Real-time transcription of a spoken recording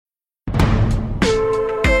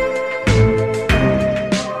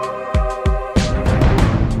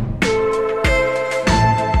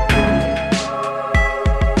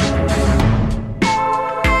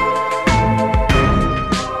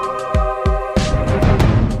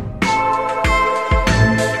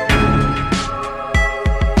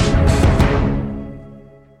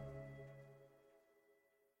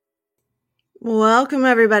Welcome,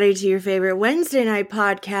 everybody, to your favorite Wednesday night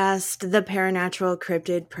podcast, the Paranatural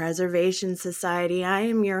Cryptid Preservation Society. I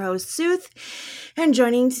am your host, Sooth, and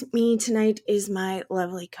joining me tonight is my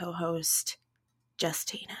lovely co-host,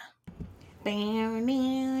 Justina. I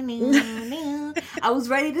was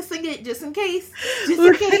ready to sing it just in case.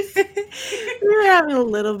 We're having a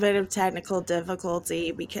little bit of technical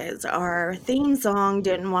difficulty because our theme song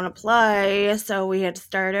didn't want to play, so we had to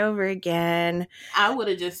start over again. I would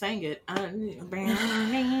have just sang it.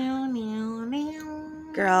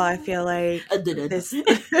 Girl, I feel like this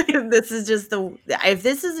is just if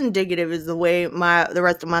this is indicative is the way the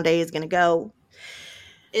rest of my day is gonna go.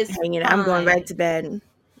 It's hanging. Fine. I'm going back to bed.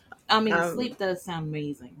 I mean, sleep does sound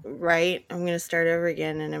amazing. Right? I'm gonna start over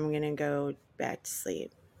again and I'm gonna go back to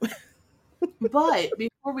sleep. But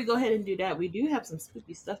before we go ahead and do that, we do have some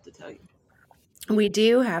spooky stuff to tell you. We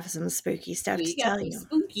do have some spooky stuff to tell you.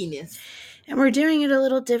 Spookiness. And we're doing it a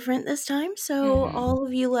little different this time. So all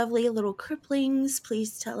of you lovely little cripplings,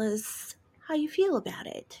 please tell us how you feel about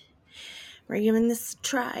it. We're giving this a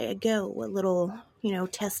try, a go, a little,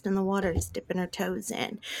 test in the waters, dipping our toes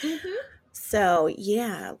in. Mm-hmm. So,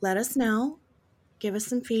 yeah, let us know. Give us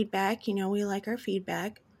some feedback. We like our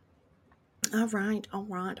feedback. All right.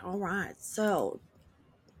 So,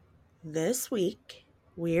 this week,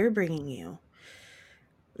 we're bringing you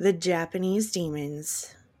the Japanese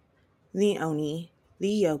demons, the Oni,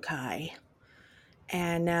 the Yokai.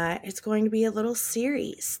 And it's going to be a little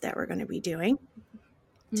series that we're going to be doing.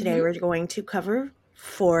 Today, we're going to cover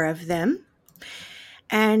 4 of them.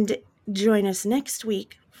 And join us next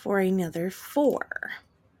week for another 4.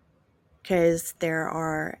 Because there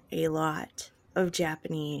are a lot of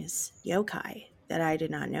Japanese yokai that I did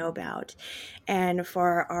not know about. And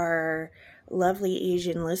for our lovely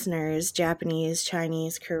Asian listeners, Japanese,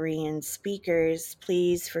 Chinese, Korean speakers,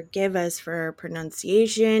 please forgive us for our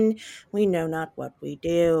pronunciation. We know not what we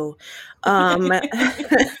do. I'm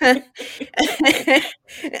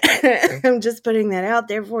just putting that out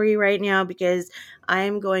there for you right now because I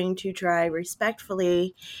am going to try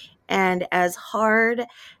respectfully and as hard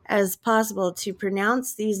as possible to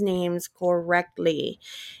pronounce these names correctly.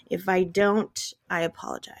 If I don't, I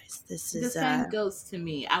apologize. The same goes to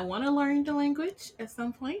me. I want to learn the language at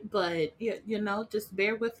some point, but just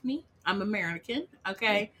bear with me. I'm American,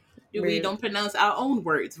 okay? We don't pronounce our own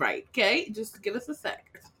words right, okay? Just give us a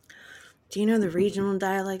sec. Do you know the regional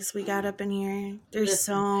dialects we got up in here? There's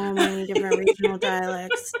so many different regional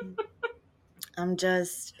dialects.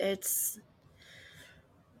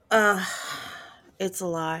 It's a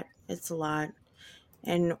lot. It's a lot.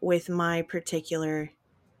 And with my particular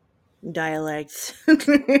dialect,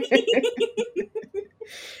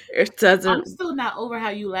 it doesn't. I'm still not over how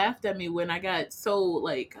you laughed at me when I got so,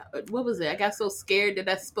 what was it? I got so scared that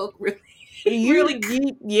I spoke really...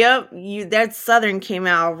 That Southern came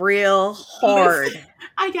out real hard.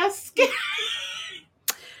 I got scared.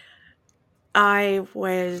 I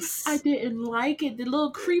didn't like it. The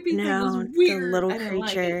little creepy thing was weird. The little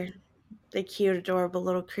creature. The cute, adorable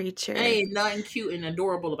little creature. Ain't nothing cute and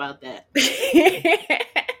adorable about that.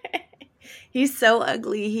 He's so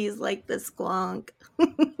ugly. He's like the squonk.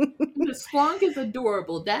 The squonk is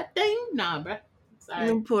adorable. That thing? Nah, bruh. Sorry.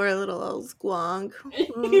 The poor little old squonk.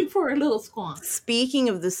 Poor little squonk. Speaking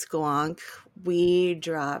of the squonk, we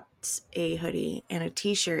dropped a hoodie and a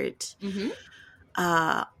t-shirt in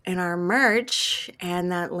our merch,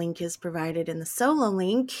 and that link is provided in the solo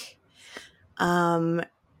link.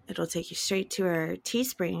 It'll take you straight to our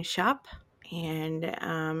Teespring shop, and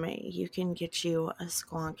you can get you a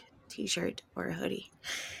squonk t-shirt or a hoodie.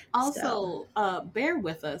 Also, bear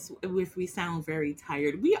with us if we sound very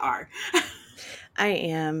tired. We are. I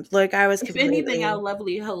am. Look, I was completely... If anything, our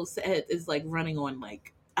lovely host is running on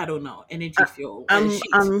I don't know, energy fuel.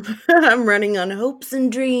 I'm running on hopes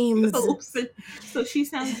and dreams. So she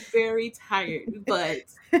sounds very tired, but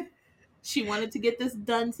she wanted to get this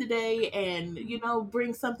done today and,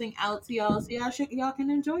 bring something out to y'all so y'all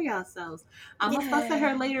can enjoy yourselves. I'm going to fuss at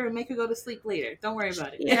her later and make her go to sleep later. Don't worry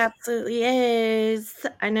about it. She absolutely is.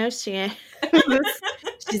 I know she is.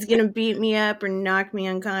 She's going to beat me up or knock me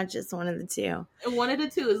unconscious, one of the two. One of the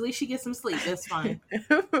two. At least she gets some sleep. That's fine.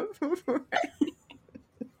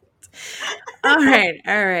 All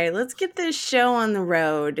right. Let's get this show on the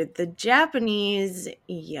road. The Japanese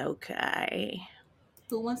yokai.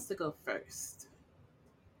 Who wants to go first?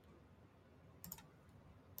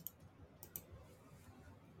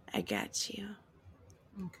 I got you.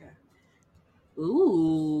 Okay.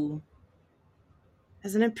 Ooh.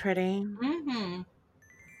 Isn't it pretty? Mm-hmm.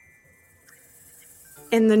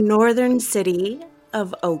 In the northern city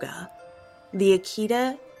of Oga, the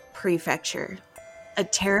Akita Prefecture, a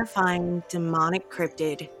terrifying demonic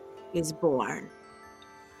cryptid is born.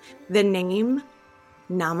 The name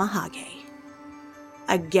Namahage.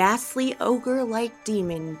 A ghastly ogre-like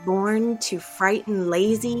demon born to frighten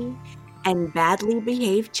lazy and badly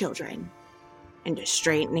behaved children into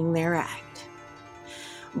straightening their act.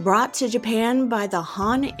 Brought to Japan by the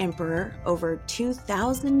Han Emperor over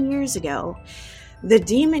 2,000 years ago, the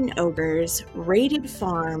demon ogres raided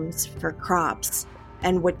farms for crops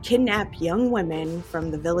and would kidnap young women from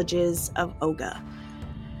the villages of Oga.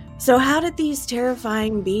 So how did these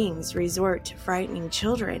terrifying beings resort to frightening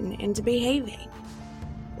children into behaving?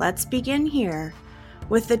 Let's begin here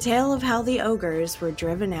with the tale of how the ogres were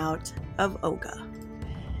driven out of Oga.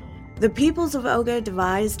 The peoples of Oga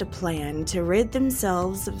devised a plan to rid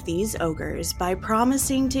themselves of these ogres by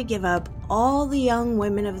promising to give up all the young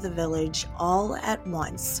women of the village all at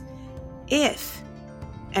once, if,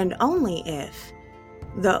 and only if,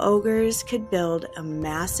 the ogres could build a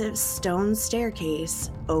massive stone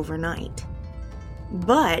staircase overnight.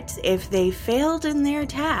 But if they failed in their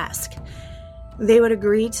task, they would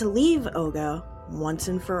agree to leave Oga once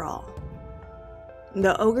and for all.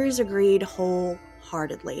 The ogres agreed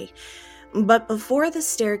wholeheartedly, but before the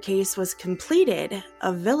staircase was completed,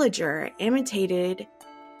 a villager imitated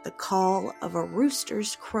the call of a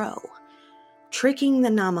rooster's crow, tricking the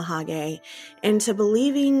Namahage into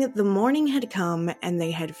believing the morning had come and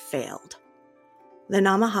they had failed. The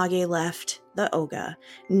Namahage left the Oga,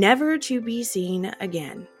 never to be seen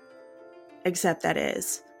again, except that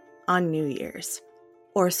is, on New Year's,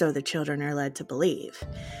 or so the children are led to believe.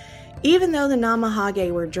 Even though the Namahage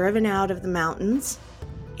were driven out of the mountains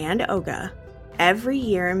and Oga, every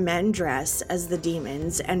year men dress as the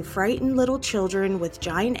demons and frighten little children with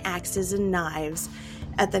giant axes and knives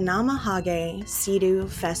at the Namahage Sidu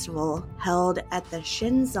festival held at the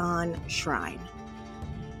Shinzan Shrine.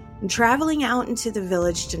 Traveling out into the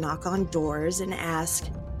village to knock on doors and ask,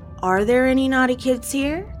 "Are there any naughty kids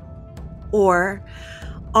here?" Or,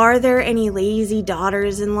 "Are there any lazy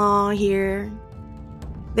daughters-in-law here?"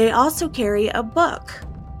 They also carry a book,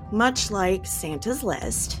 much like Santa's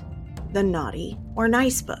List, the Naughty or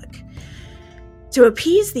Nice book. To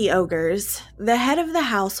appease the ogres, the head of the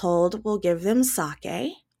household will give them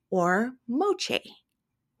sake or mochi,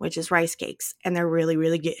 which is rice cakes, and they're really,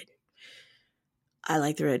 really good. I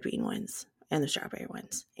like the red bean ones and the strawberry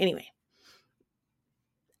ones. Anyway,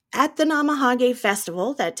 at the Namahage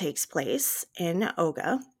festival that takes place in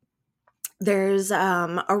Oga, there's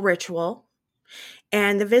a ritual,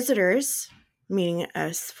 and the visitors, meaning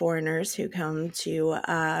us foreigners who come to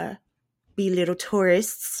be little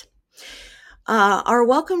tourists, are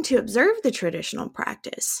welcome to observe the traditional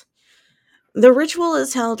practice. The ritual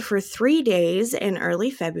is held for 3 days in early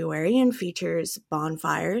February and features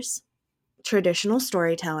bonfires, traditional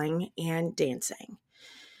storytelling, and dancing.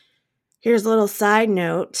 Here's a little side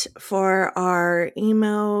note for our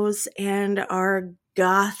emos and our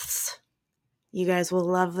goths. You guys will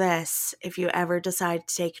love this if you ever decide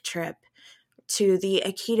to take a trip to the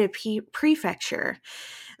Akita Prefecture.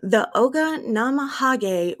 The Oga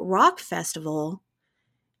Namahage Rock Festival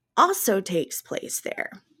also takes place there.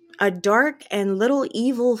 A dark and little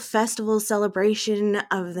evil festival celebration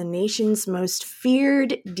of the nation's most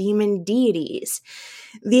feared demon deities.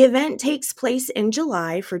 The event takes place in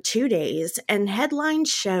July for 2 days and headlines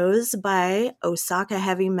shows by Osaka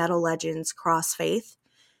heavy metal legends Crossfaith,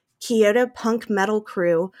 Kyoto punk metal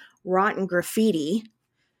crew Rotten Graffiti,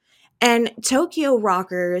 and Tokyo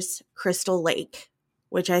rockers Crystal Lake,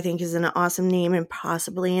 which I think is an awesome name and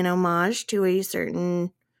possibly an homage to a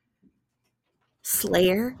certain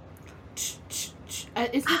Slayer. Is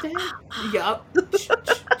it that? Yup.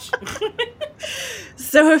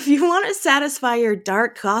 So if you want to satisfy your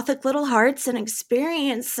dark gothic little hearts and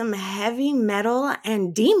experience some heavy metal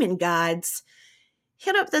and demon gods,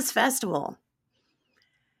 hit up this festival.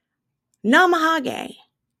 Namahage.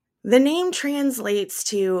 The name translates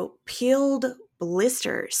to peeled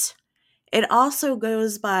blisters. It also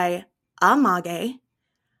goes by Amage,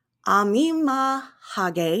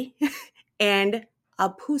 Amimahage, and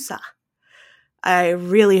Apusa. I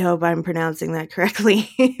really hope I'm pronouncing that correctly.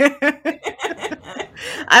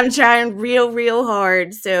 I'm trying real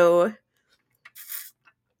hard, so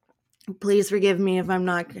please forgive me if I'm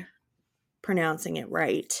not pronouncing it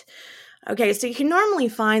right. Okay, so you can normally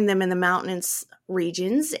find them in the mountainous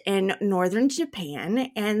regions in northern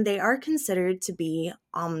Japan, and they are considered to be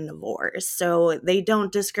omnivores, so they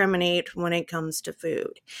don't discriminate when it comes to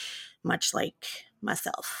food, much like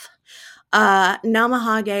myself.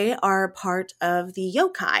 Namahage are part of the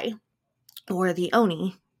yokai, or the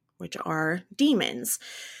oni, which are demons.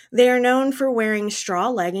 They are known for wearing straw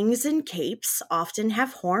leggings and capes, often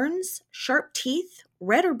have horns, sharp teeth,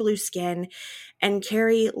 red or blue skin, and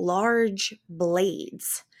carry large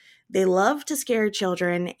blades. They love to scare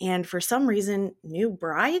children and, for some reason, new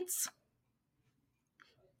brides.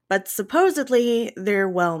 But supposedly, they're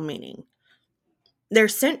well meaning. They're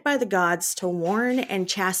sent by the gods to warn and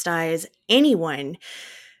chastise anyone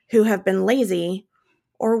who have been lazy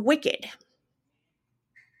or wicked.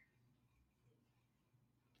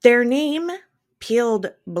 Their name,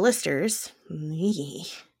 Peeled Blisters. I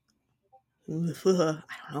don't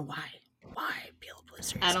know why. Why peeled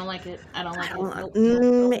blisters? I don't like it. I don't like it.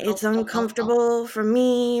 Nope, It's uncomfortable for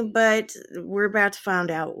me, but we're about to find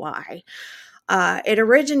out why. It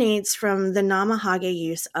originates from the Namahage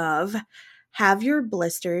use of "have your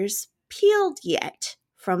blisters peeled yet?"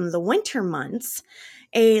 from the winter months.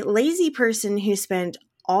 A lazy person who spent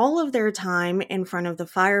all of their time in front of the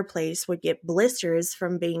fireplace would get blisters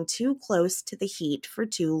from being too close to the heat for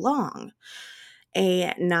too long.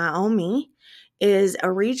 A Naomi is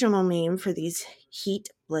a regional name for these heat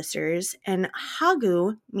blisters, and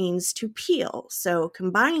Hagu means to peel. So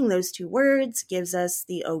combining those two words gives us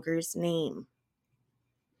the ogre's name.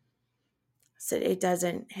 So it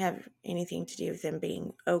doesn't have anything to do with them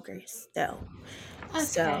being ogres, though. Okay.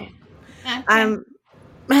 So Okay.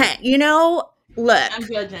 look. I'm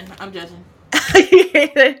judging. I'm judging.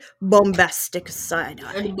 Bombastic side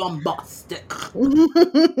eye. And bombastic.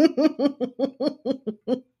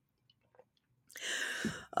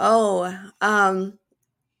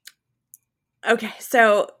 Okay,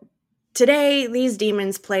 so today these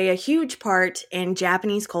demons play a huge part in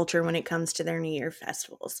Japanese culture when it comes to their New Year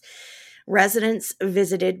festivals. Residents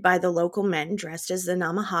visited by the local men dressed as the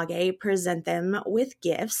Namahage present them with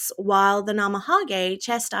gifts, while the Namahage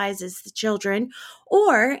chastises the children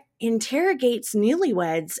or interrogates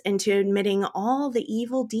newlyweds into admitting all the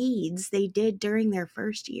evil deeds they did during their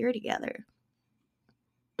first year together.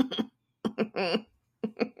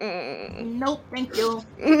 Nope, thank you.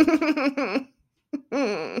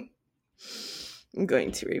 I'm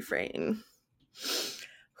going to refrain.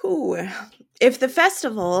 If the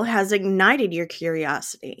festival has ignited your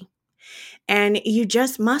curiosity and you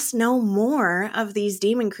just must know more of these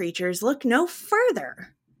demon creatures, look no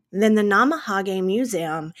further than the Namahage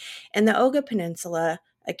Museum in the Oga Peninsula,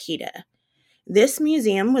 Akita. This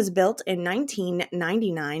museum was built in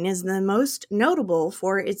 1999 and is the most notable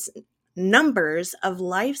for its numbers of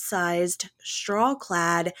life-sized,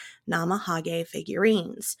 straw-clad Namahage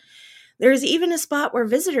figurines. There's even a spot where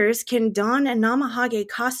visitors can don a Namahage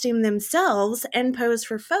costume themselves and pose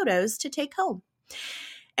for photos to take home.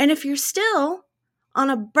 And if you're still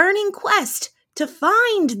on a burning quest to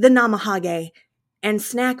find the Namahage and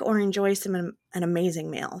snack or enjoy an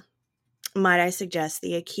amazing meal, might I suggest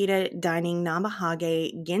the Akita Dining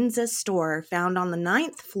Namahage Ginza store found on the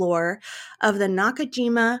 9th floor of the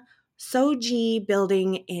Nakajima Soji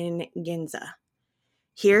building in Ginza.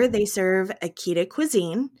 Here they serve Akita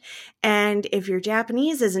cuisine, and if your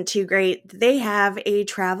Japanese isn't too great, they have a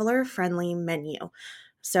traveler-friendly menu.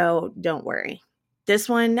 So don't worry. This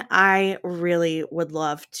one I really would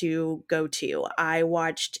love to go to. I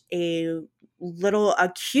watched a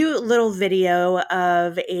cute little video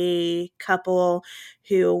of a couple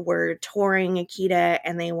who were touring Akita,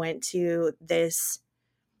 and they went to this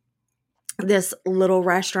little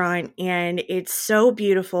restaurant, and it's so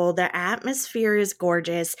beautiful. The atmosphere is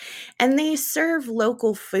gorgeous, and they serve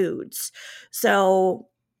local foods. So,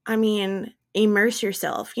 I mean, immerse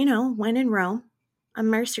yourself, when in Rome,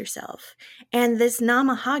 immerse yourself. And this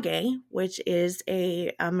Namahage, which is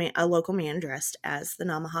a local man dressed as the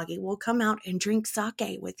Namahage, will come out and drink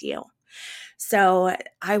sake with you. So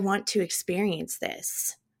I want to experience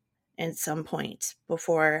this at some point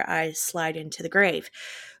before I slide into the grave.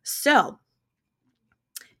 So,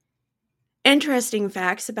 interesting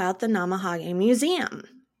facts about the Namahage Museum.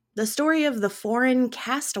 The story of the foreign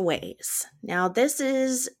castaways. Now, this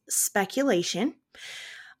is speculation,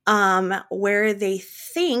 where they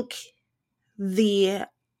think the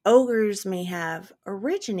ogres may have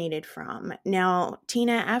originated from. Now,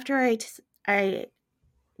 Tina, after I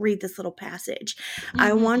read this little passage,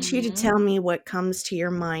 I want you to tell me what comes to your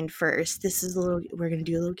mind first. We're going to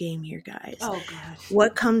do a little game here, guys. Oh, gosh.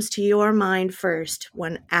 What comes to your mind first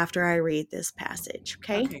after I read this passage,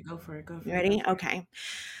 okay? Okay, go for it. You ready? Okay.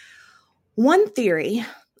 One theory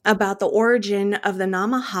about the origin of the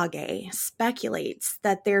Namahage speculates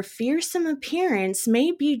that their fearsome appearance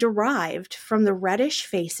may be derived from the reddish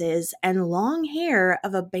faces and long hair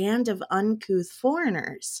of a band of uncouth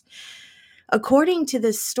foreigners. According to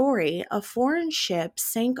this story, a foreign ship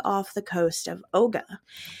sank off the coast of Oga,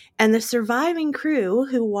 and the surviving crew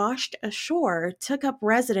who washed ashore took up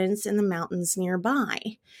residence in the mountains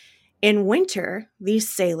nearby. In winter, these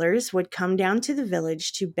sailors would come down to the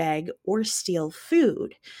village to beg or steal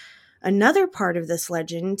food. Another part of this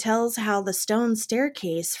legend tells how the stone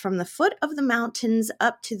staircase from the foot of the mountains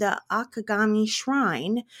up to the Akagami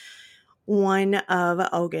Shrine, one of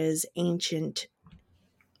Oga's ancient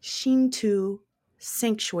Shinto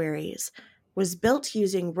sanctuaries, was built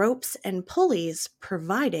using ropes and pulleys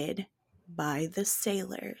provided by the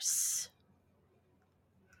sailors.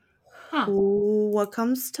 Huh. What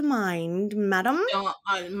comes to mind, madam?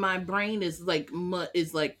 My brain is like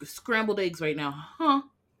scrambled eggs right now. Huh.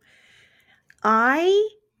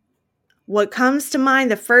 What comes to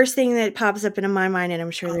mind, the first thing that pops up into my mind, and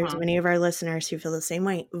I'm sure there's Uh-huh. many of our listeners who feel the same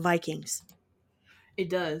way, Vikings. It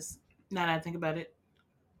does. Now that I think about it.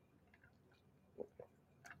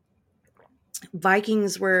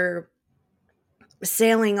 Vikings were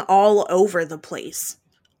sailing all over the place.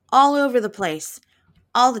 All over the place.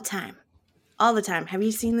 All the time. All the time. Have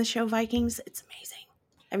you seen the show Vikings? It's amazing.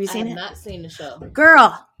 Have you I seen have it? not seen the show.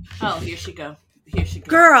 Girl. Oh, here she go. Here she go.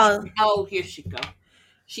 Girl. Oh, here she go.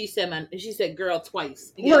 She said girl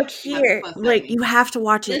twice. Look here. Look, you have to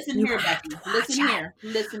watch it. Listen here, Becky. Listen here.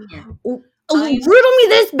 Listen here. Riddle me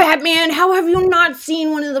this, Batman. How have you not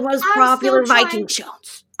seen one of the most popular Viking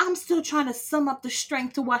shows? I'm still trying to sum up the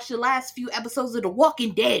strength to watch the last few episodes of The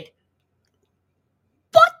Walking Dead.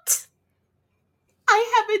 What?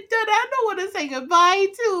 I haven't done it. I don't want to say goodbye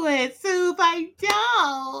to it, Sooth. I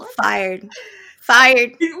don't. Fired.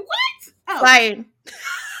 What? Oh. Fired.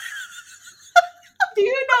 Do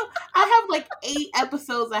you know, I have like 8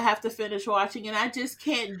 episodes I have to finish watching, and I just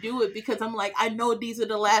can't do it because I'm like, I know these are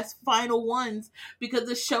the last final ones because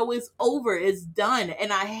the show is over. It's done,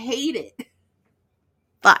 and I hate it.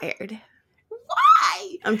 Fired.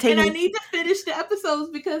 Why? And I need to finish the episodes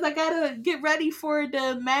because I gotta get ready for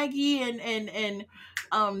the Maggie and Negan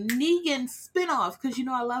spinoff because you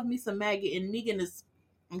know I love me some Maggie, and Negan is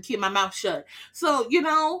keep my mouth shut. So you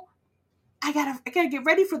know, I gotta get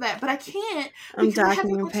ready for that, but I can't. I'm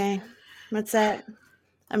docking the pay. What's that?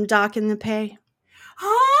 I'm docking the pay.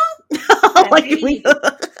 Huh?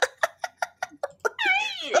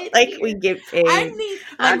 Like we get paid.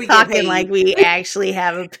 I'm talking like we actually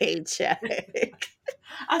have a paycheck.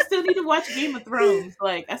 I still need to watch Game of Thrones.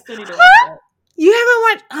 Like I still need to watch that. You haven't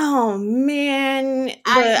watched? Oh man,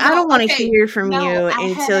 I don't want to hear from you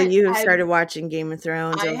until you have started watching Game of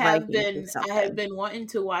Thrones. I have been wanting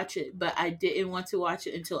to watch it, but I didn't want to watch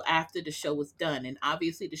it until after the show was done, and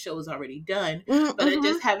obviously the show was already done. Mm-hmm. But I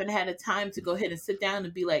just haven't had a time to go ahead and sit down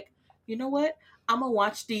and be like, you know what? I'm gonna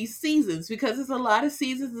watch these seasons because it's a lot of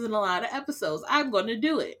seasons and a lot of episodes. I'm gonna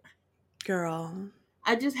do it, girl.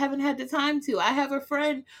 I just haven't had the time to. I have a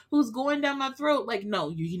friend who's going down my throat like, no,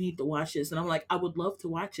 you need to watch this. And I'm like, I would love to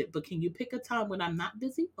watch it, but can you pick a time when I'm not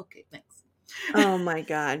busy? Okay, thanks. Oh my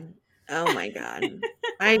God. Oh my God.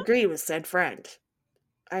 I agree with said friend.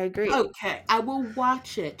 I agree. Okay, I will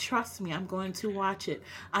watch it. Trust me, I'm going to watch it.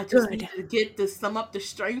 I just need to sum up the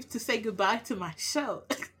strength to say goodbye to my show.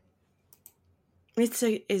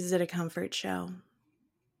 Is it a comfort show?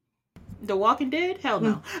 The Walking Dead? Hell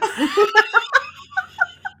no.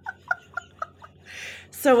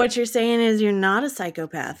 So what you're saying is you're not a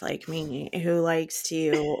psychopath like me who likes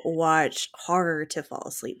to watch horror to fall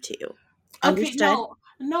asleep to. Understood? Okay,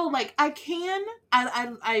 no, like I can,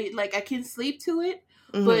 I can sleep to it,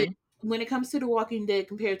 but when it comes to The Walking Dead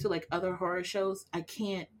compared to like other horror shows, I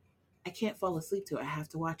can't fall asleep to it. I have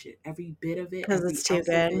to watch it, every bit of it, because it's too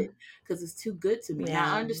good. Because it's too good to me. Yeah.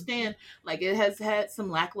 Now I understand, like it has had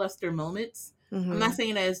some lackluster moments. I'm not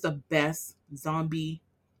saying that it's the best zombie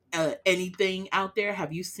anything out there.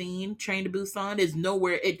 Have you seen Train to Busan? Is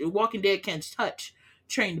nowhere. Walking Dead can't touch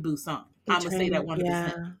Train to Busan. I'm gonna say that 100%.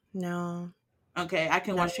 Yeah, no. Okay, I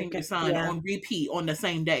can watch Train to Busan on repeat on the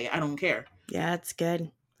same day. I don't care. Yeah, it's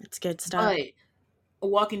good. It's good stuff. But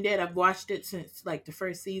Walking Dead, I've watched it since like the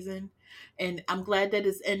first season, and I'm glad that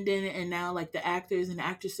it's ending. And now, like the actors and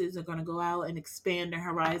actresses are gonna go out and expand their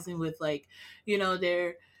horizon with like, you know,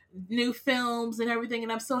 their new films and everything.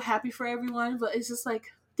 And I'm so happy for everyone. But it's just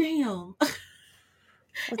like, damn,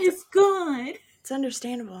 it's gone. It's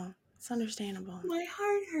understandable. It's understandable. My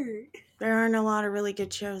heart hurt. There aren't a lot of really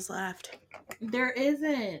good shows left. There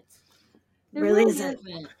isn't. There really isn't.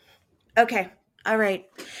 Okay. All right.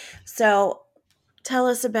 So tell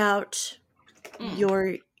us about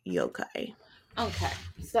your yokai. Okay.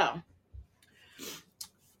 So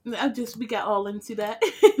we got all into that.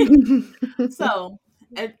 So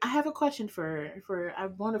And I have a question for our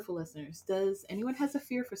wonderful listeners. Does anyone has a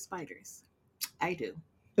fear for spiders? I do.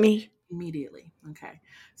 Me. Immediately. Okay.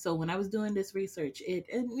 So when I was doing this research,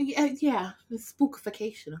 yeah, it's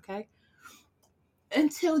spookification, okay?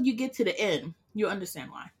 Until you get to the end, you'll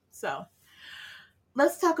understand why. So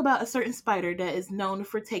let's talk about a certain spider that is known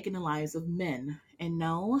for taking the lives of men. And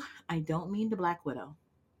no, I don't mean the Black Widow.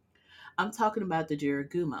 I'm talking about the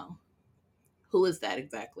Jiragumo. Who is that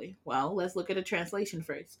exactly? Well, let's look at a translation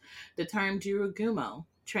first. The term Jiragumo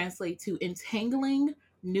translates to entangling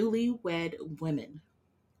newlywed women.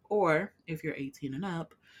 Or, if you're 18 and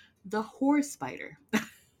up, the whore spider.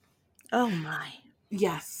 Oh my.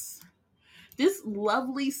 Yes. This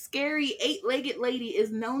lovely, scary, eight-legged lady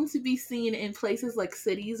is known to be seen in places like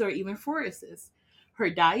cities or even forests. Her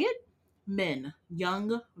diet? Men.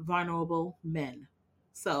 Young, vulnerable men.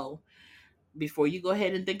 So, before you go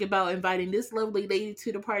ahead and think about inviting this lovely lady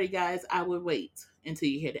to the party, guys, I would wait until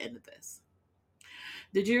you hear the end of this.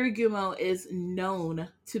 The Jiragumo is known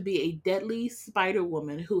to be a deadly spider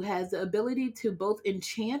woman who has the ability to both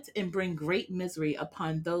enchant and bring great misery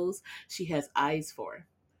upon those she has eyes for.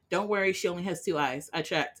 Don't worry, she only has two eyes. I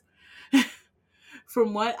checked.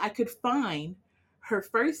 From what I could find, her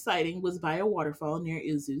first sighting was by a waterfall near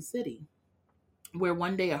Izu City, where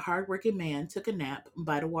one day a hardworking man took a nap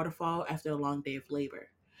by the waterfall after a long day of labor.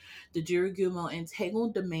 The Jiragumo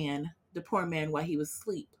entangled the poor man, while he was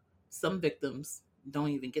asleep. Some victims don't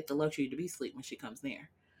even get the luxury to be asleep when she comes near.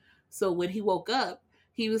 So when he woke up,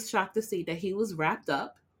 he was shocked to see that he was wrapped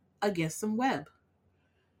up against some web.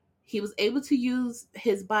 He was able to use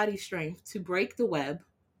his body strength to break the web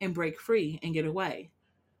and break free and get away.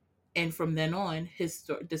 And from then on,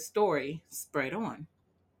 the story spread on.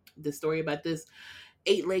 The story about this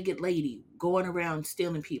eight-legged lady going around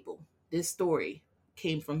stealing people. This story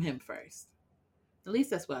came from him first. At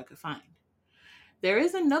least that's what I could find. There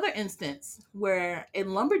is another instance where a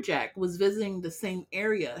lumberjack was visiting the same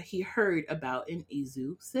area he heard about in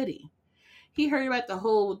Izu City. He heard about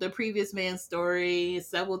the previous man's story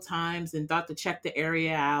several times and thought to check the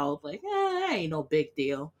area out. Like, ain't no big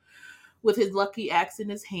deal. With his lucky axe in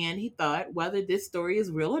his hand, he thought, whether this story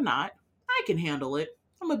is real or not, I can handle it.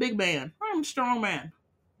 I'm a big man. I'm a strong man.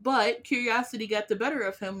 But curiosity got the better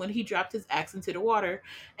of him when he dropped his axe into the water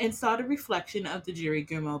and saw the reflection of the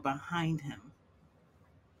Jirigumo behind him.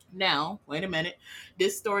 Now, wait a minute.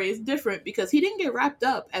 This story is different because he didn't get wrapped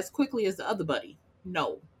up as quickly as the other buddy.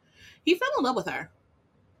 No. He fell in love with her.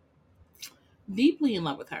 Deeply in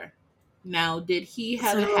love with her. Now, So, did he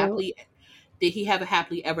have a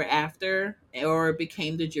happily ever after or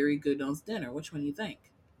became the Jirigumo's dinner? Which one do you think?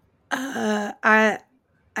 uh, I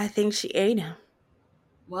I think she ate him.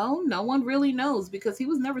 Well, no one really knows because he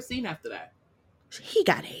was never seen after that. He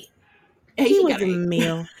got ate. Hey, He he was got a ate.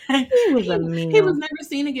 meal. He was a He was meal. never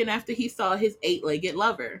seen again after he saw his eight-legged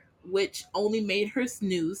lover, which only made her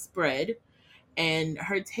news spread and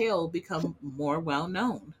her tale become more well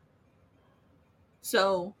known.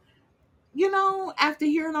 So, after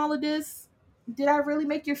hearing all of this, did I really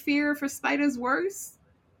make your fear for spiders worse?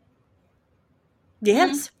 Mm,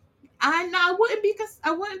 Yes. I wouldn't be because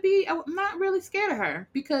I'm not really scared of her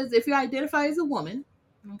because if you identify as a woman,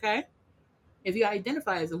 okay, if you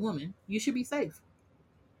identify as a woman, you should be safe.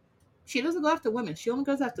 She doesn't go after women; she only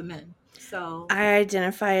goes after men. So, I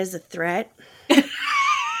identify as a threat.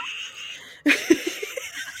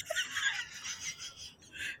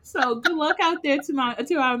 so good luck out there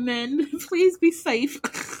to our men. Please be safe.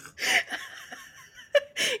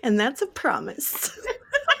 And that's a promise.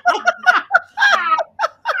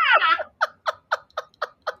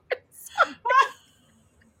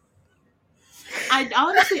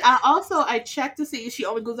 I checked to see if she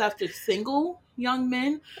only goes after single young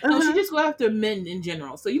men. No, she Uh-huh. just go after men in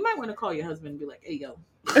general. So you might want to call your husband and be like, "Hey yo,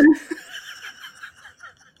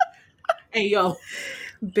 hey yo,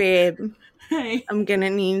 Babe, hey, I'm gonna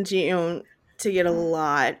need you to get a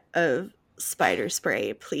lot of spider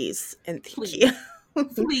spray, please. And thank you.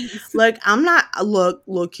 please, please." Look, I'm not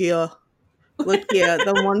look here. Look here.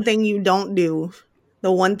 The one thing you don't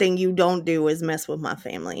do is mess with my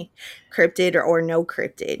family. Cryptid or no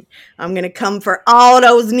cryptid. I'm gonna come for all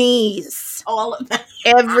those knees. All of that.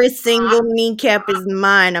 Every single kneecap is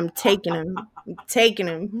mine. I'm taking them. I'm taking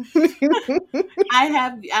them.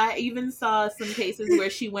 I even saw some cases where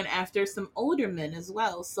she went after some older men as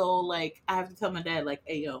well. So like, I have to tell my dad like,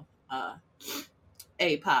 "Hey yo,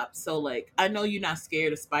 hey pop, so like I know you're not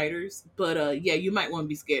scared of spiders, but yeah, you might want to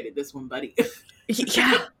be scared of this one, buddy."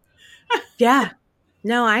 Yeah. Yeah.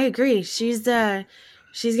 No, I agree. She's gonna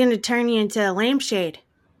turn you into a lampshade.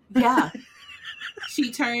 Yeah.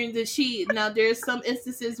 She turns. She now there's some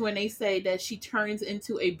instances when they say that she turns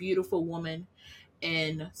into a beautiful woman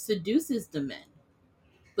and seduces the men.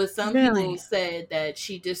 But some people Really? said that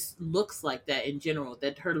she just looks like that in general.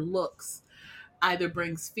 That her looks either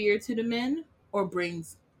brings fear to the men or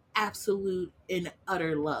brings absolute and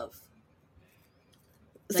utter love.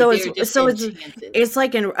 Like So it's they're just so it's enchanted. it's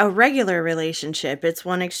like a regular relationship. It's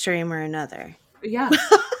one extreme or another. Yeah,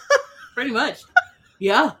 pretty much.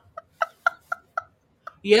 Yeah,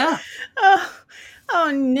 yeah. Oh,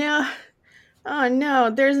 oh no. Oh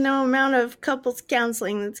no, there's no amount of couples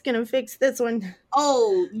counseling that's gonna fix this one.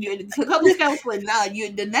 Oh, a couples counseling. Nah,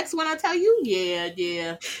 the next one I tell you, yeah, yeah,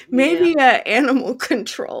 yeah. Maybe animal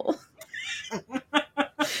control.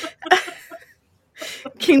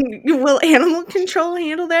 Will animal control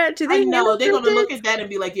handle that? Do I they handle know they're gonna look cryptids? at that and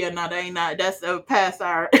be like, yeah, no, they ain't not. That's past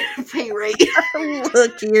our pay rate.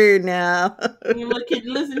 Look here now. Look,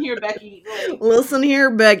 listen here, Becky. Like, Listen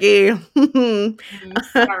here, Becky.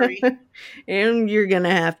 sorry. And you're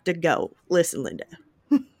gonna have to go. Listen, Linda.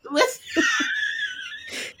 Listen,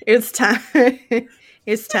 It's time.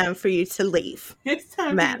 It's time for you to leave, it's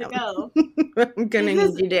time for you to madam. go. I'm gonna Because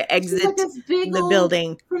need you to she's like exit this big the old.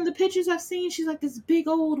 building. From the pictures I've seen, she's like this big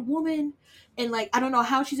old woman, and like I don't know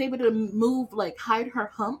how she's able to move, like hide her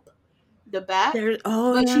hump, the back, There.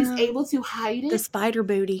 Oh but she's yeah, able to hide the it. spider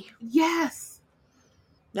booty. Yes.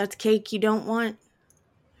 That's cake you don't want.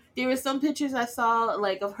 There were some pictures I saw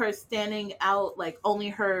like of her standing out, like only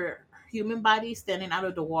her human body standing out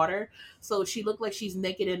of the water. So she looked like she's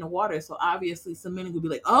naked in the water. So obviously some men would be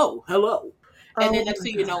like, "Oh, hello," and then Oh next my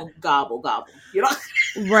thing you god. know, gobble gobble. You know,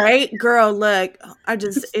 Right, girl. Look,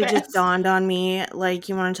 it's it just fast. dawned on me. Like,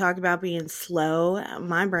 you want to talk about being slow?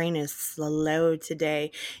 My brain is slow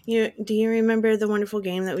today. Do you remember the wonderful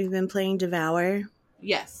game that we've been playing, Devour?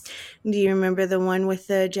 Yes, Do you remember the one with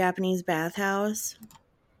the Japanese bathhouse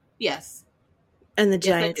yes, and the yes.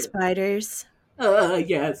 I giant do. spiders?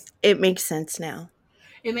 Yes. It makes sense now.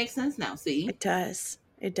 It makes sense now. See, It does.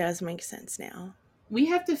 It does make sense now. we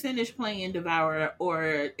have to finish playing Devour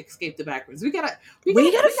or Escape the Backrooms. We gotta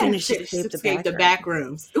We gotta finish finish Escape the Escape the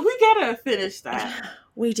Backrooms. Backrooms. We gotta finish that.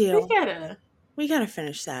 We We do. gotta. We gotta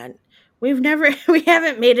finish that. We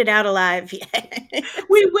haven't made it out alive yet.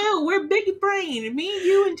 We will. We're big brain. Me,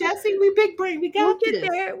 you, and Jesse, we big brain. We We'll got get this.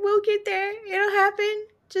 there. We'll get there. It'll happen.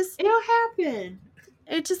 Just It'll happen.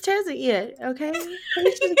 it just hasn't yet. Okay.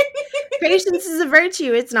 Patience is a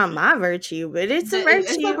virtue. It's not my virtue, but it's a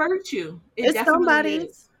It's a virtue. virtue. It It's definitely somebody's.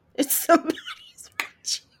 is. It's somebody's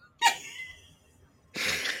virtue.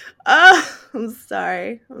 Oh, I'm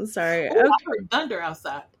sorry. I'm sorry. Oh, Okay. I heard thunder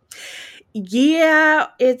outside. Yeah,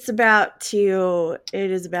 it is about to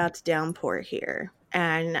downpour here.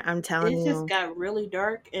 And I'm telling It just you. got really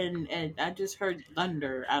dark, and I just heard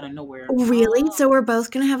thunder out of nowhere. Really? So we're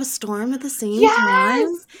both gonna have a storm at the same time?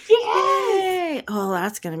 Yes, yes, Yay! Oh,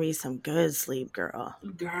 that's gonna be some good sleep, girl.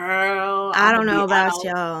 girl. I I'm don't gonna know be about out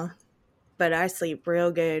y'all, but I sleep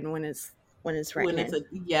real good when it's when it's raining. a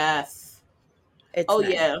yes. It's Oh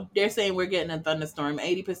nice. yeah, they're saying we're getting a thunderstorm.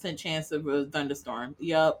 80% chance of a thunderstorm.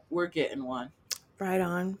 Yup, we're getting one. Right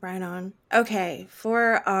on, right on. Okay,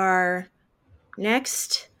 for our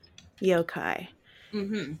next yokai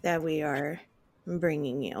Mm-hmm. that we are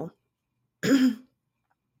bringing you.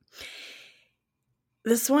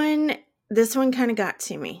 This one kind of got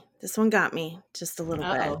to me. This one got me just a little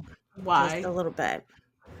Uh bit. oh. Just Why? a little bit.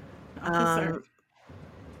 I'm concerned. Um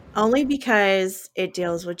only because it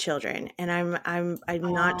deals with children, and I'm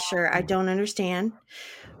not sure. I Um, don't understand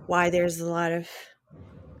why there's a lot of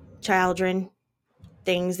children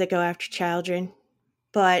things that go after children,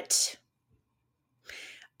 but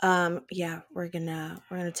yeah, we're gonna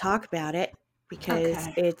talk about it because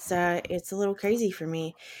okay. it's a little crazy for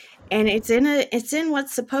me, and it's in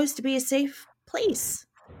what's supposed to be a safe place.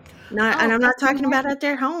 Not, and Oh, I'm not that's talking about important. at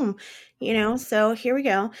their home, So here we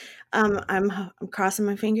go. I'm crossing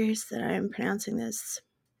my fingers that I'm pronouncing this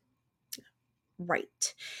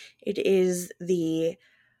right. It is the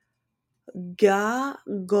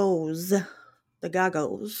Gagos. The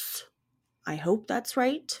Gagos. I hope that's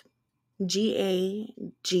right. Gagoze.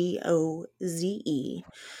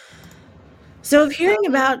 So if Spell hearing it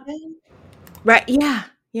about again. right, yeah,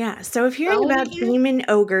 yeah. So if hearing Spell it about again. demon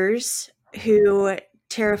ogres who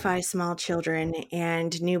terrify small children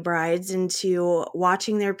and new brides into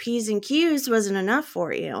watching their P's and Q's wasn't enough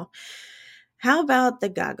for you, how about the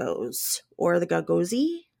Gagos or the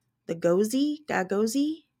Gagozi? The Gozi?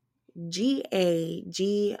 Gagozi?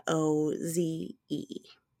 Gagoze.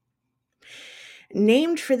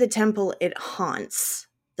 Named for the temple it haunts,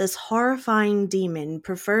 this horrifying demon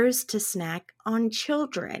prefers to snack on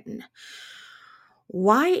children.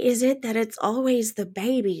 Why is it that it's always the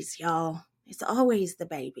babies, y'all? It's always the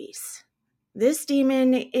babies. This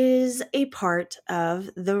demon is a part of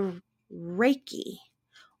the Reiki,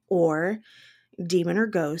 or demon or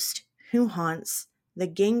ghost, who haunts the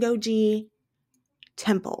Gengoji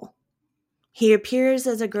temple. He appears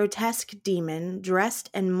as a grotesque demon dressed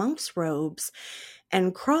in monk's robes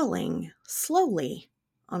and crawling slowly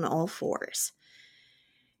on all fours.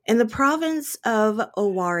 In the province of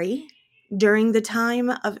Owari, during the time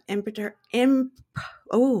of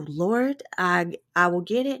oh Lord, I will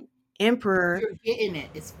get it, Emperor You're getting it.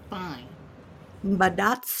 It's fine.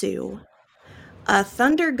 Badatsu, a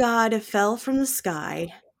thunder god fell from the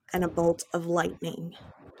sky and a bolt of lightning.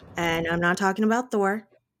 And I'm not talking about Thor,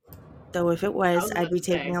 though if it I was, was I'd about be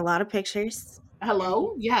to taking say, a lot of pictures.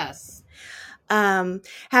 hello? Yes. Um,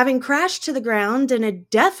 Having crashed to the ground in a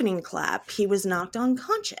deafening clap, he was knocked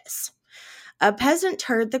unconscious. A peasant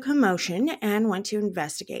heard the commotion and went to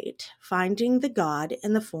investigate, finding the god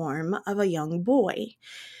in the form of a young boy.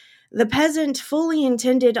 The peasant fully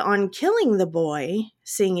intended on killing the boy,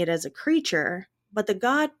 seeing it as a creature, but the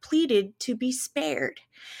god pleaded to be spared.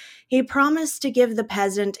 He promised to give the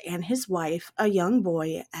peasant and his wife a young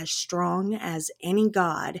boy as strong as any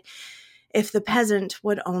god if the peasant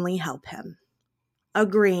would only help him.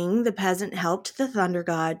 Agreeing, the peasant helped the thunder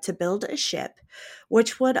god to build a ship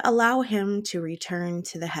which would allow him to return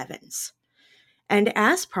to the heavens. And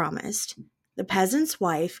as promised, the peasant's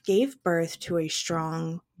wife gave birth to a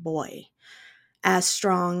strong boy, as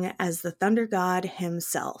strong as the thunder god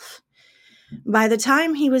himself. By the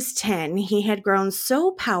time he was 10, he had grown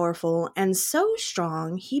so powerful and so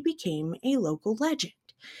strong he became a local legend.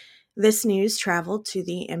 This news traveled to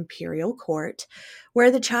the imperial court,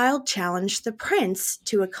 where the child challenged the prince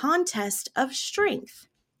to a contest of strength,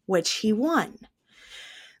 which he won.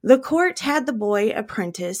 The court had the boy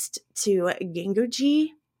apprenticed to Gengoji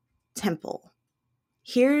Temple.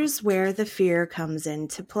 Here's where the fear comes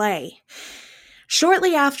into play.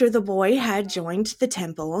 Shortly after the boy had joined the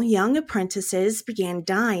temple, young apprentices began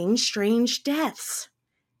dying strange deaths.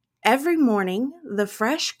 Every morning, the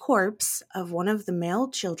fresh corpse of one of the male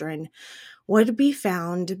children would be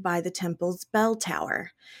found by the temple's bell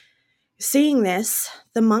tower. Seeing this,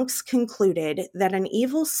 the monks concluded that an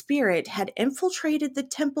evil spirit had infiltrated the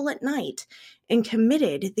temple at night and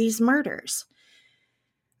committed these murders.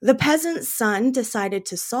 The peasant's son decided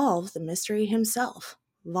to solve the mystery himself,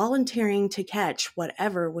 volunteering to catch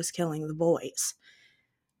whatever was killing the boys.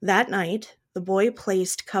 That night, the boy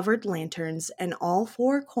placed covered lanterns in all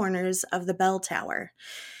four corners of the bell tower.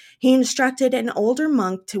 He instructed an older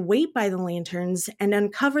monk to wait by the lanterns and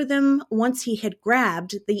uncover them once he had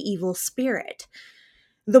grabbed the evil spirit.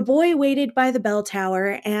 The boy waited by the bell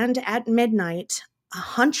tower, and at midnight, a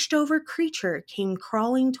hunched over creature came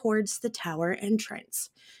crawling towards the tower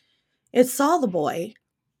entrance. It saw the boy,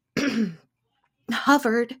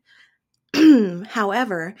 hovered,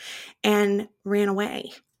 however, and ran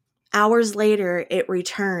away. Hours later, it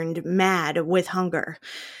returned, mad with hunger.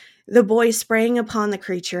 The boy sprang upon the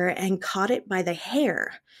creature and caught it by the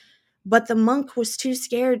hair, but the monk was too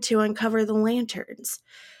scared to uncover the lanterns.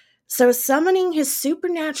 So, summoning his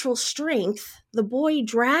supernatural strength, the boy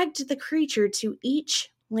dragged the creature to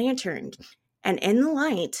each lantern, and in the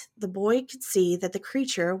light, the boy could see that the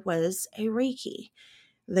creature was a Reiki,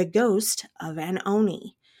 the ghost of an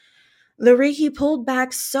Oni. The Reiki pulled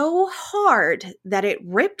back so hard that it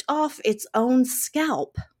ripped off its own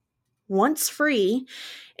scalp. Once free,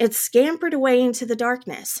 it scampered away into the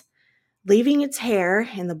darkness, leaving its hair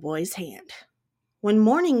in the boy's hand. When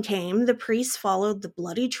morning came, the priests followed the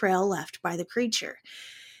bloody trail left by the creature.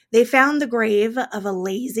 They found the grave of a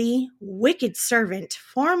lazy, wicked servant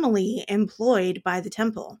formerly employed by the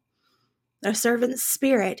temple. The servant's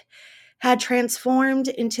spirit had transformed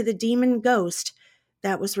into the demon ghost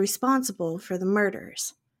that was responsible for the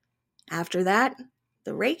murders. After that,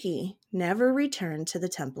 the Reiki never returned to the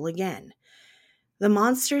temple again. The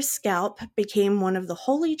monster's scalp became one of the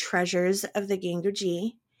holy treasures of the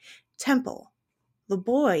Gengoji temple. The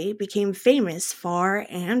boy became famous far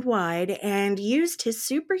and wide and used his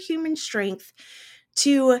superhuman strength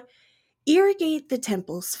to irrigate the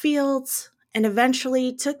temple's fields and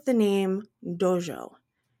eventually took the name Dojo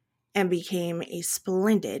and became a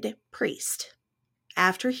splendid priest.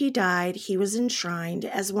 After he died, he was enshrined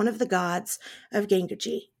as one of the gods of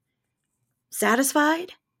Gengoji.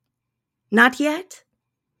 Satisfied? Not yet?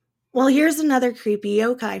 Well, here's another creepy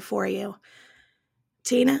yokai for you.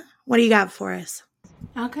 Tina, what do you got for us?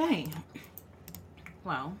 Okay.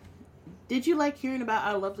 Well, did you like hearing about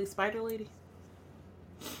our lovely spider lady?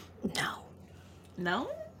 No. No?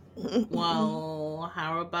 Well,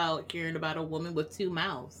 how about hearing about a woman with two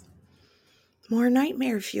mouths? More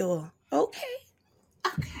nightmare fuel. Okay.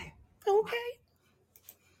 Okay. Okay.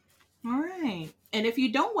 All right. And if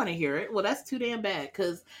you don't want to hear it, well, that's too damn bad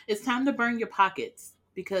because it's time to burn your pockets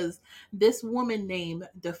because this woman named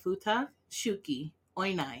Dafuta Shuki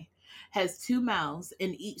Oinai has two mouths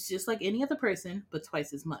and eats just like any other person, but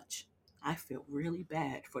twice as much. I feel really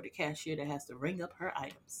bad for the cashier that has to ring up her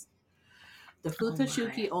items. The Oh my.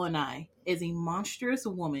 Futashuki Onai is a monstrous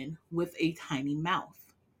woman with a tiny mouth.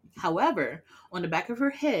 However, on the back of her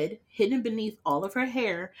head, hidden beneath all of her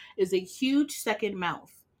hair, is a huge second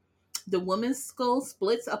mouth. The woman's skull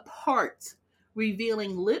splits apart,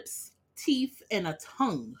 revealing lips, teeth, and a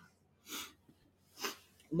tongue.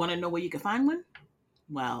 Want to know where you can find one?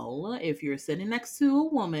 Well, if you're sitting next to a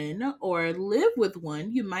woman or live with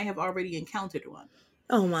one, you might have already encountered one.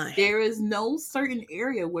 Oh my. There is no certain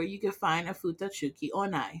area where you can find a Futatsuki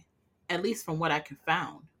Onai, at least from what I could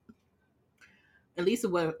found. At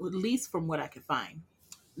least from what I could find.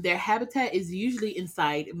 Their habitat is usually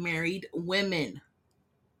inside married women.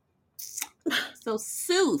 So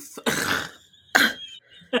Sooth.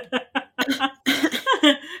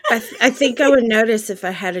 I think I would notice if I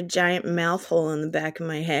had a giant mouth hole in the back of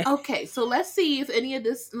my head. Okay, so let's see if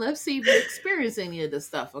you experience any of this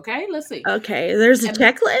stuff, okay? Let's see. Okay, there's a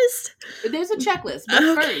checklist? There's a checklist, but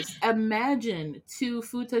Okay. first, imagine two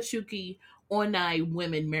Futatsuki Onai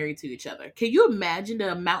women married to each other. Can you imagine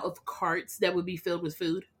the amount of carts that would be filled with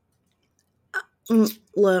food?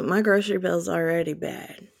 Look, my grocery bill's already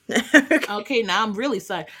bad. Okay, now I'm really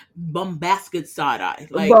sorry. Bombastic side eye.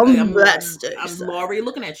 Like Bombastic. I'm already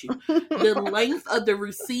looking at you. The length of the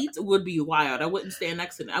receipts would be wild. I wouldn't stand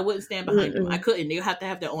next to them. I wouldn't stand behind them. I couldn't. They would have to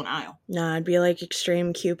have their own aisle. Nah, it'd be like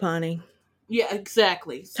extreme couponing. Yeah,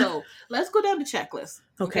 exactly. So let's go down the checklist.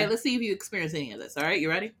 Okay, Okay. let's see if you experience any of this. All right, you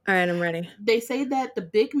ready? All right, I'm ready. They say that the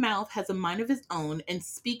big mouth has a mind of its own and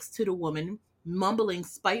speaks to the woman, mumbling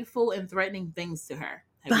spiteful and threatening things to her.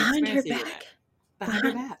 Have you Behind her experienced any of back. that? Behind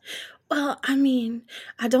her back. Well, I mean,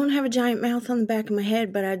 I don't have a giant mouth on the back of my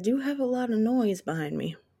head, but I do have a lot of noise behind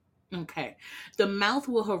me. Okay. The mouth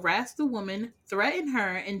will harass the woman, threaten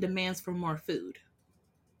her, and demands for more food.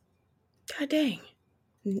 God dang.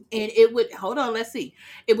 And it would, hold on, let's see.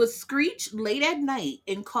 It would screech late at night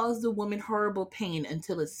and cause the woman horrible pain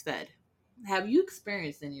until it's fed. Have you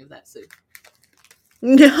experienced any of that, Sue?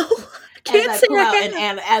 No, I can't say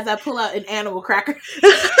As I pull out an animal cracker.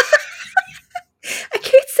 I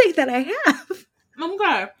can't say that I have.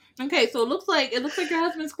 Okay. Okay, so it looks like your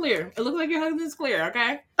husband's clear. It looks like your husband's clear,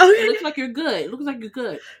 okay? Okay. It looks like you're good. It looks like you're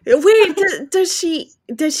good. Wait, does she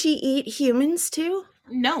eat humans too?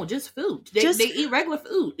 No, just food. They eat regular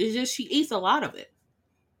food. It's just she eats a lot of it.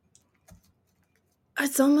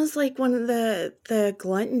 It's almost like one of the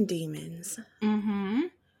glutton demons. Mm-hmm.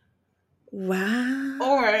 Wow.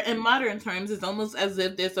 Or in modern terms, it's almost as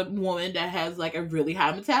if there's a woman that has like a really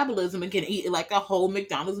high metabolism and can eat like a whole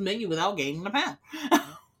McDonald's menu without gaining a pound.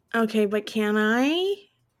 Okay, but can I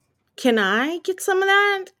get some of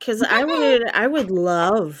that? Because I would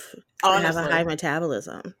love to have a high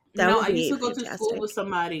metabolism. That would be I used to go fantastic. to school with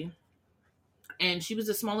somebody, and she was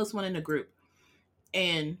the smallest one in the group,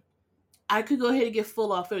 and I could go ahead and get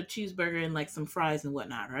full off of a cheeseburger and like some fries and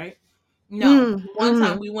whatnot, right? No, one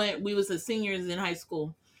time we was the seniors in high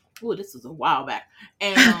school. Oh, this was a while back,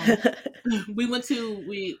 and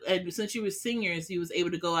and since you were seniors, you was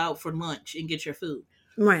able to go out for lunch and get your food.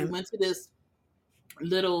 Right. We went to this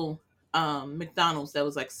little McDonald's that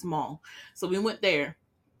was like small, so we went there,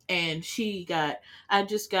 and I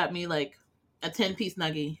just got me like a 10-piece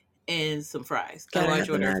nugget and some fries. A large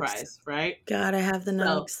order of fries, right? Gotta have the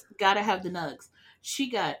nugs. So, gotta have the nugs. She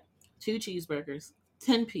got 2 cheeseburgers,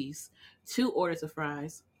 10-piece, 2 orders of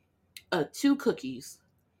fries, 2 cookies.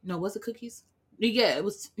 No, was it cookies? Yeah, it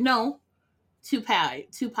was 2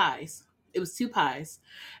 pies. It was 2 pies.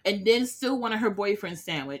 And then still wanted her boyfriend's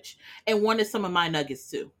sandwich and wanted some of my nuggets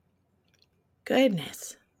too.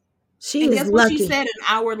 Goodness. And guess what she said an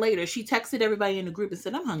hour later? She texted everybody in the group and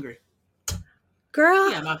said, "I'm hungry." Girl.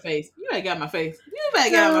 You got my face. You ain't got my face. You better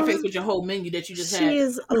get out of my face with your whole menu that you just had. She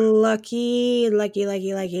is lucky.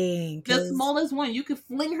 The smallest one. You could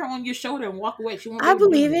fling her on your shoulder and walk away. She won't. I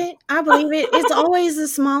believe it. It's always the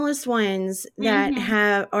smallest ones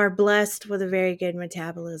that are blessed with a very good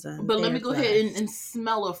metabolism. But let me go ahead and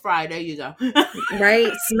smell a fry. There you go.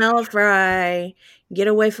 Right? Smell a fry. Get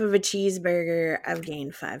a whiff of a cheeseburger. I've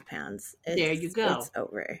gained 5 pounds. There you go. It's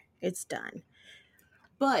over. It's done.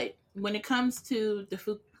 But when it comes to the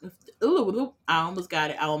food, I almost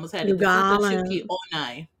got it. I almost had it. The Futashuki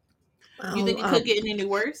Onai. You think it could get any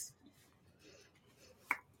worse?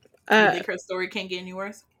 You Uh, think her story can't get any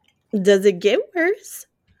worse? does it get worse?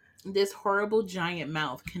 This horrible giant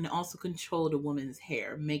mouth can also control the woman's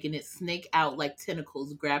hair, making it snake out like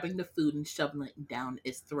tentacles, grabbing the food and shoving it down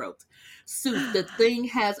its throat. Sooth, the thing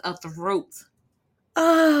has a throat.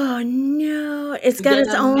 Oh no! It's got Then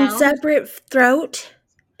its a own mouth. separate throat.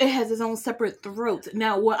 It has its own separate throat.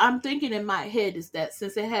 Now, what I'm thinking in my head is that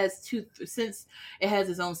since it has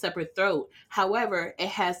its own separate throat, however, it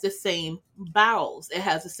has the same bowels, it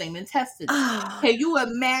has the same intestines. Oh. Can you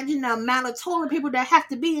imagine the amount of toilet paper that have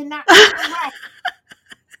to be in that freaking rack?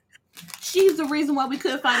 She's the reason why we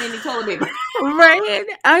couldn't find any toilet paper. Right?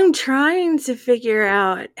 I'm trying to figure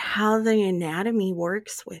out how the anatomy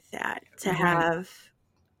works with that to Right. have.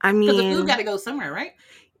 I Because the food got mean, to go somewhere, right?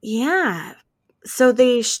 yeah. So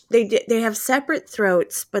they have separate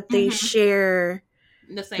throats, but they Mm-hmm. share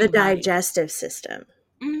The the same body. digestive system.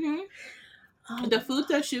 Mm-hmm. Oh, The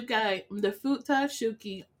futa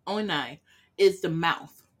shuki onai is the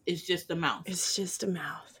mouth. It's just the mouth. it's just a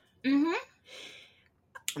mouth. Mm-hmm.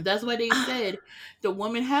 That's why they said the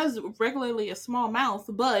woman has regularly a small mouth,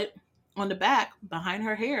 but on the back, behind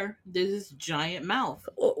her hair, there's this giant mouth.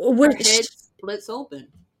 Her head Which splits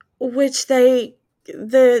open. which they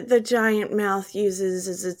the giant mouth uses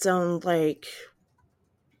as its own like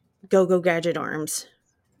go gadget arms.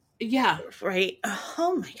 Yeah, Right?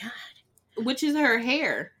 Oh my god. which is her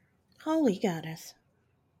hair. Holy goddess.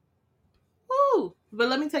 Woo! But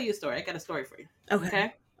let me tell you a story. I got a story for you. Okay.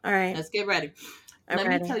 Okay? All right. Let's get ready. I'm Let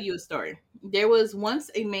me ready. tell you a story. There was once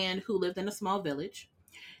a man who lived in a small village.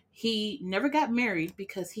 He never got married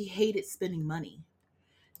because he hated spending money.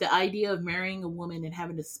 The idea of marrying a woman and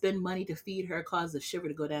having to spend money to feed her caused a shiver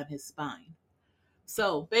to go down his spine.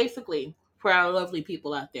 So basically, for our lovely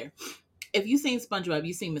people out there, if you've seen SpongeBob,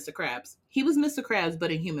 you've seen Mr. Krabs. He was Mr. Krabs,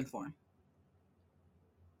 but in human form.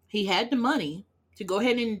 He had the money to go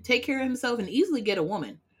ahead and take care of himself and easily get a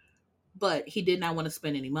woman, but he did not want to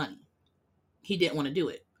spend any money. He didn't want to do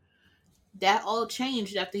it. That all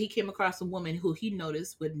changed after he came across a woman who he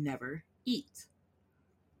noticed would never eat.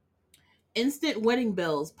 Instant wedding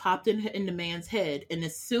bells popped in the man's head, and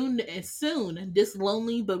as soon, this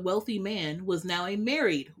lonely but wealthy man was now a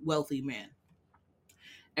married wealthy man.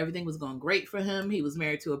 Everything was going great for him. He was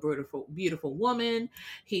married to a beautiful woman.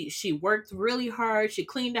 She worked really hard. She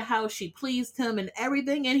cleaned the house. She pleased him and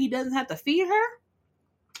everything, and he doesn't have to feed her.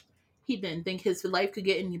 He didn't think his life could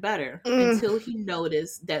get any better Mm. until he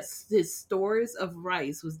noticed that his stores of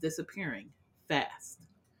rice was disappearing fast.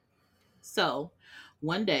 So,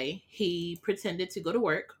 one day, he pretended to go to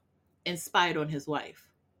work and spied on his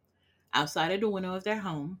wife. Outside of the window of their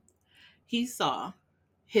home, he saw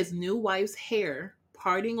his new wife's hair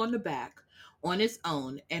parting on the back on its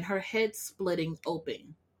own and her head splitting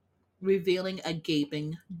open, revealing a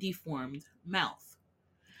gaping, deformed mouth.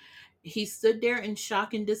 He stood there in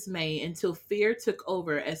shock and dismay until fear took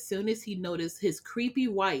over as soon as he noticed his creepy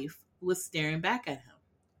wife was staring back at him.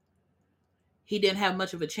 He didn't have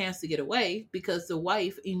much of a chance to get away because the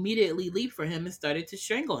wife immediately leaped for him and started to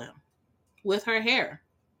strangle him with her hair.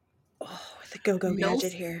 Oh, the go No,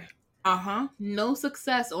 gadget here. no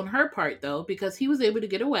success on her part though, because he was able to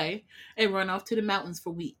get away and run off to the mountains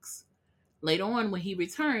for weeks. Later on, when he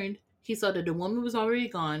returned, he saw that the woman was already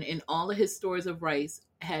gone and all of his stores of rice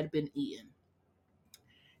had been eaten.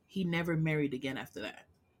 He never married again after that.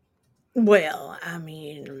 Well, I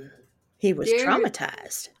mean, he was There,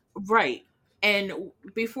 traumatized. right. And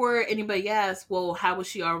before anybody asks, well, how was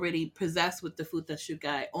she already possessed with the Futa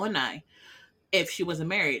Shukai Onai if she wasn't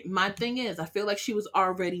married? My thing is, I feel like she was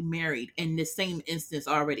already married and the same instance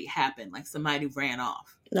already happened. Like somebody ran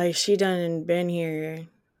off. Like she done been here,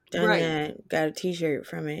 done Right. that, got a T-shirt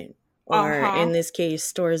from it, Uh or huh. in this case,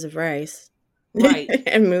 stores of rice, Right.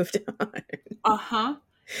 and moved on. Uh huh.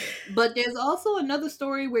 But there's also another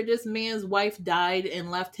story where this man's wife died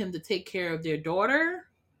and left him to take care of their daughter.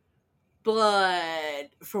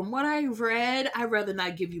 But from what I read, I'd rather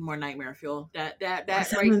not give you more nightmare fuel. Was That that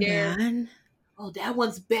right one there. bad? Oh, that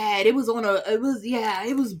one's bad. It was on a. It was yeah.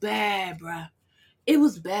 It was bad, bruh. It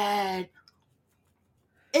was bad.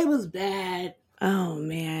 It was bad. Oh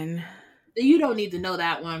man. You don't need to know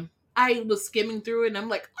that one. I was skimming through it and I'm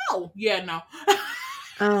like, oh yeah, no.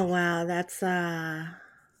 Oh wow, that's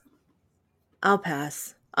I'll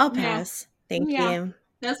pass. I'll Yeah, pass. Thank yeah. you.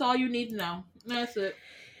 That's all you need to know. That's it.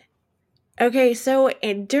 Okay, so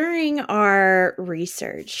during our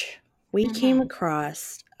research, we came Mm-hmm.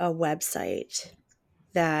 across a website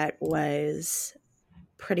that was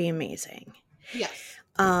pretty amazing. Yes.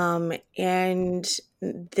 And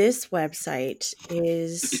this website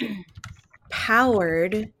is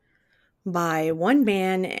powered by one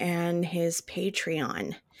man and his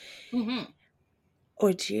Patreon. Mm-hmm.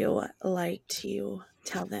 Would you like to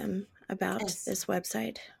tell them about Yes. this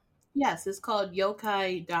website? Yes, it's called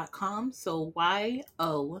yokai.com. So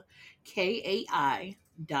yokai.com.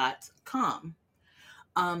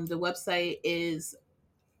 The website is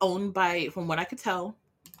owned by, from what I could tell,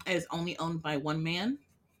 is only owned by one man.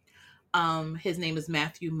 His name is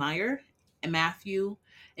Matthew Meyer, and Matthew,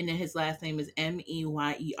 and then his last name is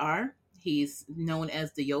Meyer. He's known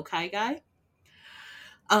as the Yokai guy.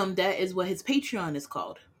 That is what his Patreon is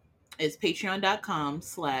called. It's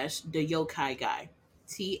patreon.com/the Yokai guy.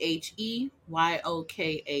 TheYokai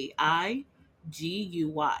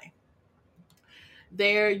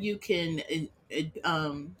There you can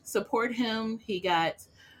support him. He got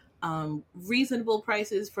reasonable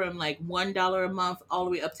prices from like $1 a month all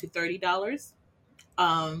the way up to $30.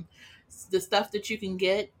 Um, the stuff that you can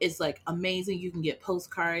get is like amazing. You can get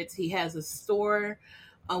postcards. He has a store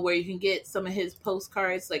where you can get some of his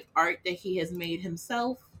postcards, like art that he has made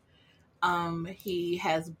himself. He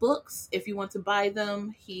has books if you want to buy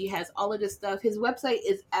them. He has all of this stuff. His website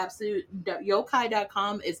is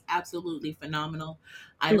yokai.com is absolutely phenomenal.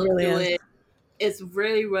 I It looked really through is. it. It's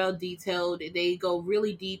really well detailed. They go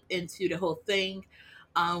really deep into the whole thing.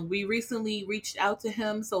 We recently reached out to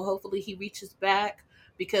him, so hopefully he reaches back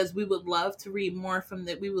because we would love to read more from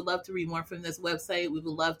that. We would love to read more from this website. We would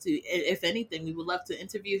love to, if anything, we would love to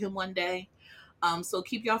interview him one day. So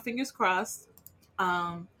keep y'all fingers crossed.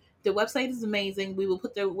 Um, the website is amazing. We will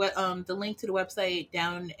put the link to the website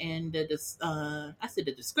down in I said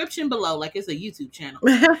the description below, like it's a YouTube channel,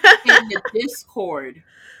 in the Discord.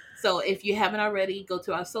 So if you haven't already, go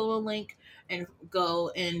to our solo link and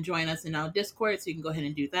go and join us in our Discord. So you can go ahead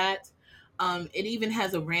and do that. It even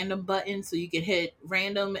has a random button, so you can hit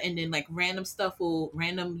random, and then like random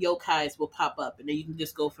yokais will pop up, and then you can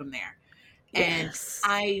just go from there. And Yes.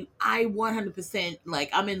 I 100% like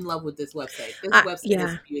I'm in love with this website. This website is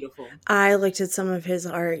Yeah. beautiful. I looked at some of his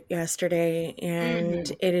art yesterday and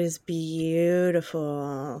Hmm. it is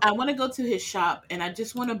beautiful. I want to go to his shop and I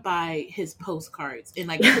just want to buy his postcards and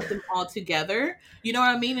like put them all together. You know what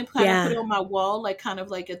I mean? And kind of put Yeah. it on my wall, like kind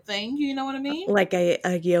of like a thing. You know what I mean? Like a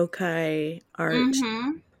yokai art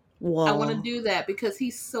Mm-hmm. I want to wall. do that because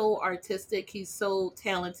he's so artistic. He's so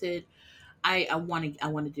talented. I want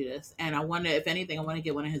to do this, and I want to. If anything, I want to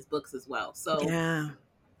get one of his books as well. So Yeah.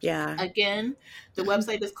 Yeah. again, the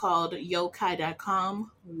website is called yokai.com.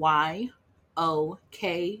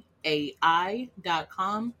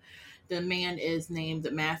 YOKAI.com. The man is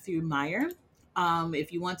named Matthew Meyer.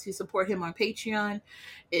 If you want to support him on Patreon,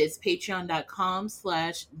 it's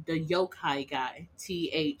patreon.com/the Yokai guy.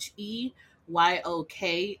 TheYokaIGUY.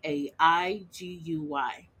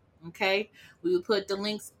 Okay. We will put the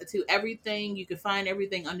links to everything. You can find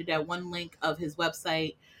everything under that one link of his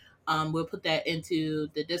website. We'll put that into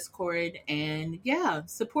the Discord and yeah,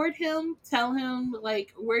 support him. Tell him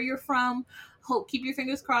like where you're from. Hope keep your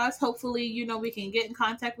fingers crossed. Hopefully, we can get in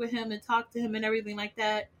contact with him and talk to him and everything like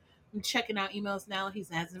that. I'm checking out emails now. He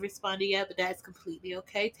hasn't responded yet, but that's completely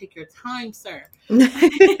okay. Take your time, sir.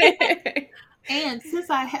 And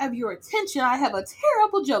since I have your attention, I have a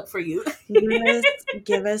terrible joke for you.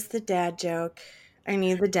 Give us the dad joke. I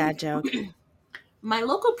need the dad joke. My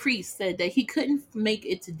local priest said that he couldn't make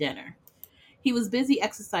it to dinner. He was busy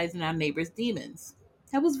exercising our neighbor's demons.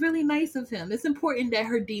 That was really nice of him. It's important that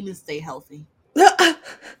her demons stay healthy.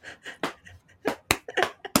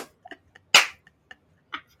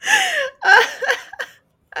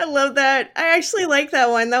 I love that. I actually like that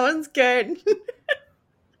one. That one's good.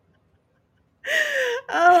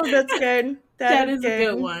 Oh, that's good. That Is is a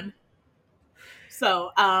good good. one.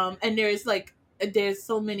 So, and there's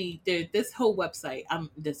so many this whole website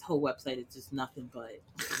is just nothing but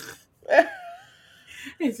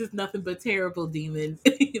it's just nothing but terrible demons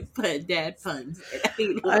but dad puns.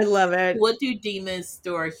 I love it. What do demons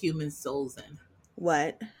store human souls in?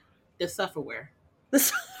 What? The sufferware.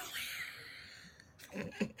 The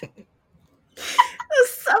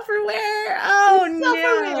Sufferware. Oh no.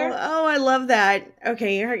 Oh, I love that.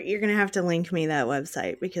 Okay, you're gonna have to link me that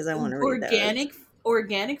website because I want to read those.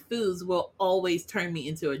 Organic foods will always turn me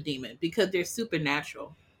into a demon because they're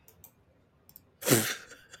supernatural.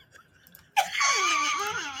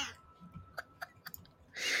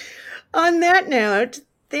 On that note,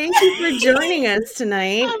 thank you for joining us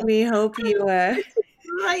tonight. We hope you right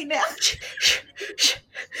now.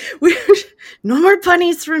 No more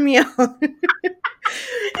punnies from you.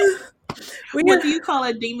 What do you call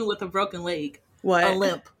a demon with a broken leg? What? A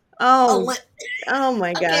limp. Oh, Oh, oh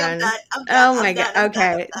my okay, I'm God. done. I'm done. Oh I'm my God. done. I'm done.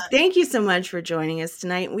 I'm Okay. done. Thank you so much for joining us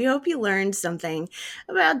tonight. We hope you learned something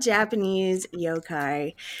about Japanese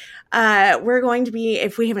yokai. We're going to be,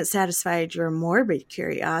 if we haven't satisfied your morbid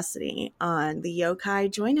curiosity on the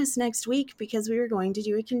yokai, join us next week because we are going to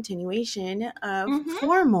do a continuation of Mm-hmm.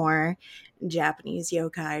 4 more Japanese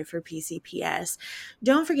yokai for PCPS.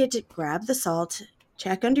 Don't forget to grab the salt,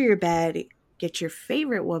 check under your bed, get your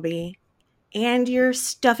favorite whoopee and your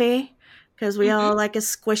stuffy because we Mm-hmm. all like a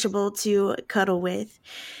squishable to cuddle with.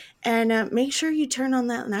 And make sure you turn on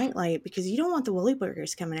that nightlight because you don't want the woolly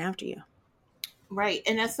burgers coming after you. Right.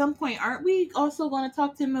 And at some point, aren't we also going to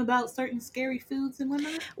talk to him about certain scary foods and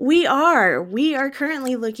whatnot? We are. We are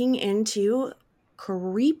currently looking into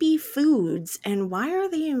creepy foods and why are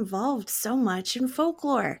they involved so much in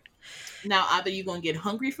folklore? Now, either you're going to get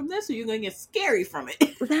hungry from this or you're going to get scary from it.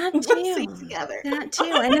 That We'll see too. together. That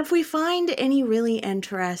too. And if we find any really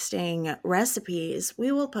interesting recipes,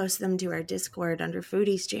 we will post them to our Discord under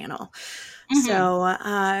Foodies channel. Mm-hmm.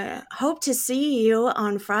 So, hope to see you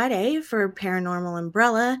on Friday for Paranormal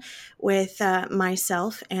Umbrella with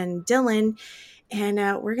myself and Dylan. And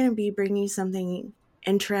we're going to be bringing something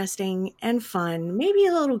interesting and fun, maybe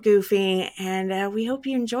a little goofy, and we hope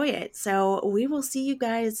you enjoy it. So, we will see you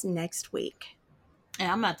guys next week. And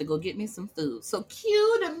I'm about to go get me some food. So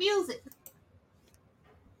cue the music.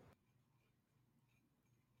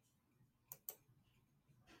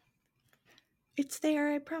 It's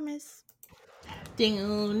there, I promise.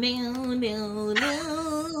 Ding, ding, ding,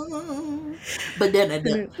 ding. But then,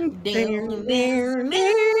 ding, ding, ding,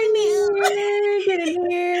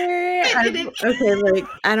 Okay, like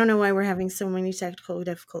I don't know why we're having so many technical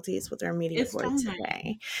difficulties with our media It's board fine.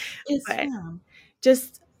 today, It's but fine.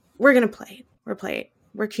 just we're gonna play it. We're play it.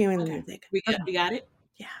 We're cueing the Okay. music. We got, Okay. we got it?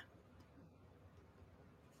 Yeah.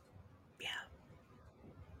 Yeah.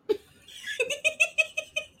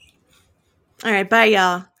 All right. Bye,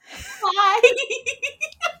 y'all. Bye.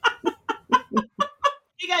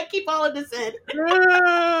 You got to keep all of this in.